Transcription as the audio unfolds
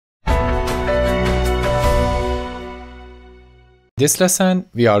This lesson,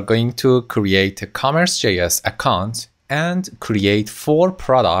 we are going to create a CommerceJS account and create 4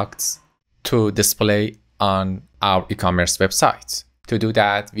 products to display on our e-commerce website. To do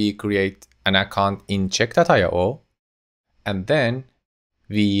that, we create an account in check.io, and then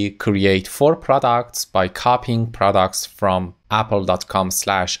we create 4 products by copying products from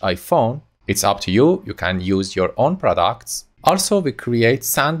apple.com/iPhone. It's up to you. You can use your own products. Also, we create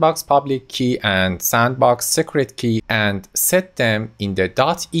sandbox public key and sandbox secret key and set them in the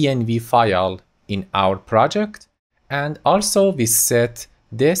 .env file in our project. And also we set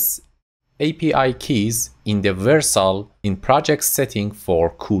this API keys in the Versal in project setting for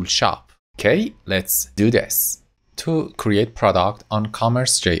Coolshop. Okay, let's do this. To create product on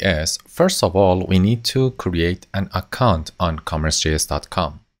CommerceJS, first of all, we need to create an account on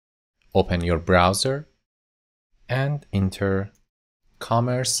CommerceJS.com. Open your browser and enter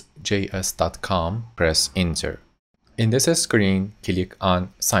CommerceJS.com, press enter. In this screen, click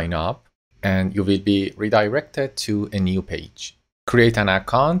on sign up and you will be redirected to a new page. Create an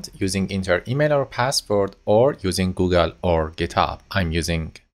account using enter email or password or using Google or GitHub. I'm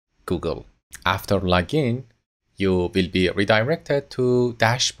using Google. After login, you will be redirected to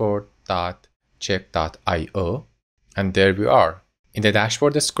dashboard.check.io, and there we are. In the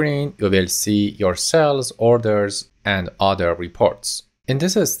dashboard screen, you will see your sales, orders, and other reports. In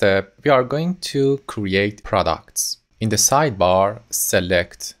this step, we are going to create products. In the sidebar,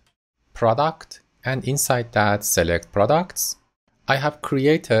 select product, and inside that, select products. I have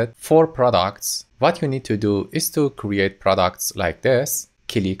created 4 products. What you need to do is to create products like this.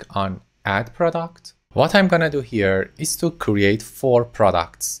 Click on add product. What I'm gonna do here is to create 4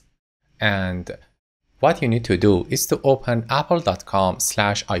 products. And what you need to do is to open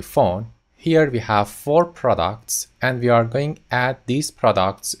apple.com/iPhone. Here we have 4 products and we are going to add these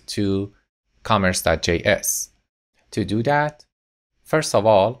products to commerce.js. To do that, first of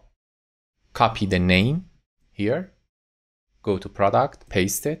all, copy the name here, go to product,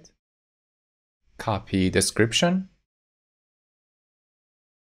 paste it, copy description,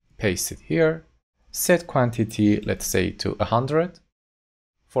 paste it here, set quantity, let's say to 100.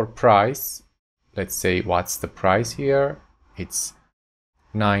 For price, let's say what's the price here? It's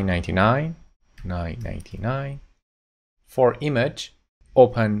 $9.99. For image,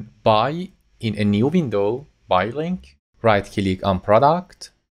 open buy in a new window, buy link, right click on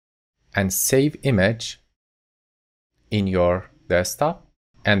product and save image in your desktop,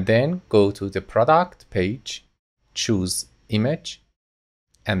 and then go to the product page, choose image,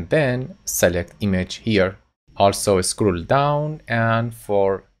 and then select image here. Also scroll down and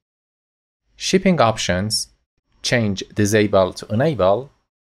for shipping options, change disable to enable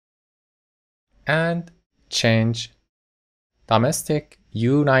and change domestic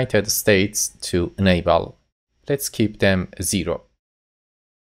United States to enable. Let's keep them 0.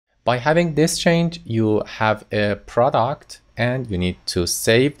 By having this change, you have a product and you need to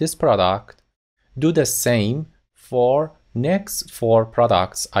save this product. Do the same for next 4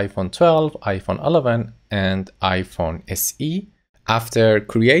 products, iPhone 12, iPhone 11, and iPhone SE. After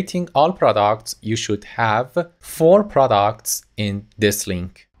creating all products, you should have 4 products in this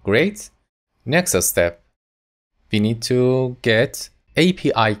link. Great. Next step, we need to get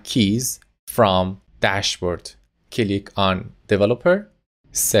API keys from dashboard. Click on developer,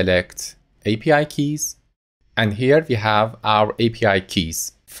 select API keys, and here we have our API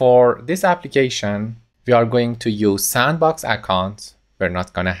keys. For this application, we are going to use sandbox account. We're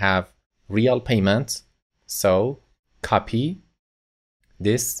not gonna have real payments. So copy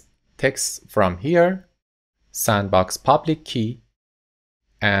this text from here, sandbox public key,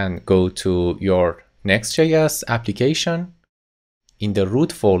 and go to your NextJS application. In the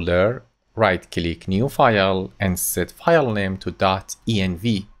root folder, right click new file and set file name to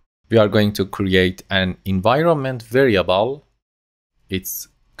 .env. We are going to create an environment variable. It's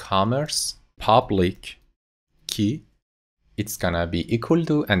commerce public key. It's gonna be equal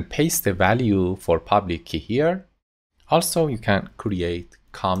to and paste the value for public key here. Also, you can create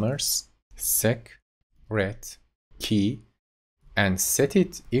commerce secret key and set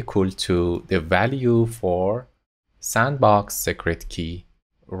it equal to the value for sandbox secret key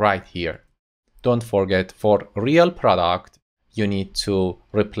right here. Don't forget, for real product, you need to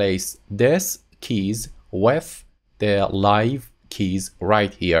replace this keys with the live keys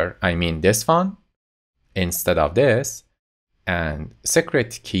right here. I mean this one instead of this, and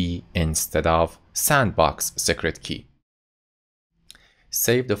secret key instead of sandbox secret key.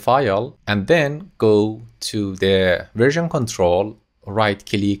 Save the file and then go to the version control, right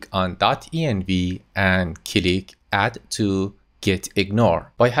click on .env and click add to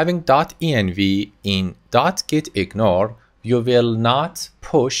gitignore. By having .env in .gitignore, you will not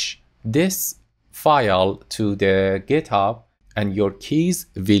push this file to the GitHub, and your keys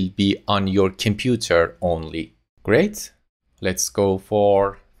will be on your computer only. Great. Let's go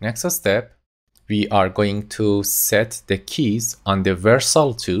for next step. We are going to set the keys on the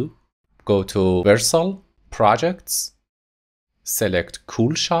Vercel 2. Go to Vercel, Projects, select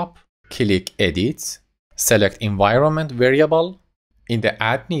Coolshop, click Edit, select Environment Variable. In the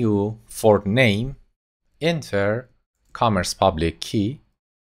Add New, for name, enter Commerce Public Key,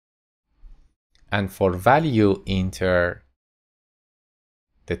 and for value, enter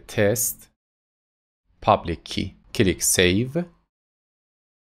the test public key. Click Save.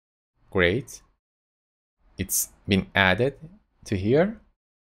 Great. It's been added to here.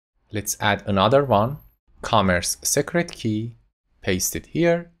 Let's add another one. Commerce secret key. Paste it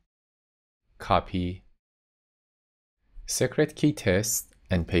here. Copy secret key test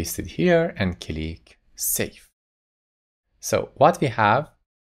and paste it here and click Save. So what we have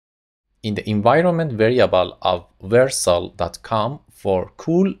in the environment variable of Vercel.com for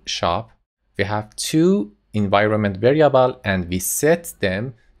Coolshop, we have two environment variable and we set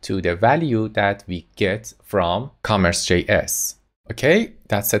them to the value that we get from CommerceJS. Okay,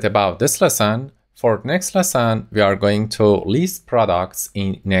 that's it about this lesson. For next lesson, we are going to list products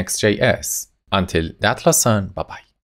in NextJS. Until that lesson, bye-bye.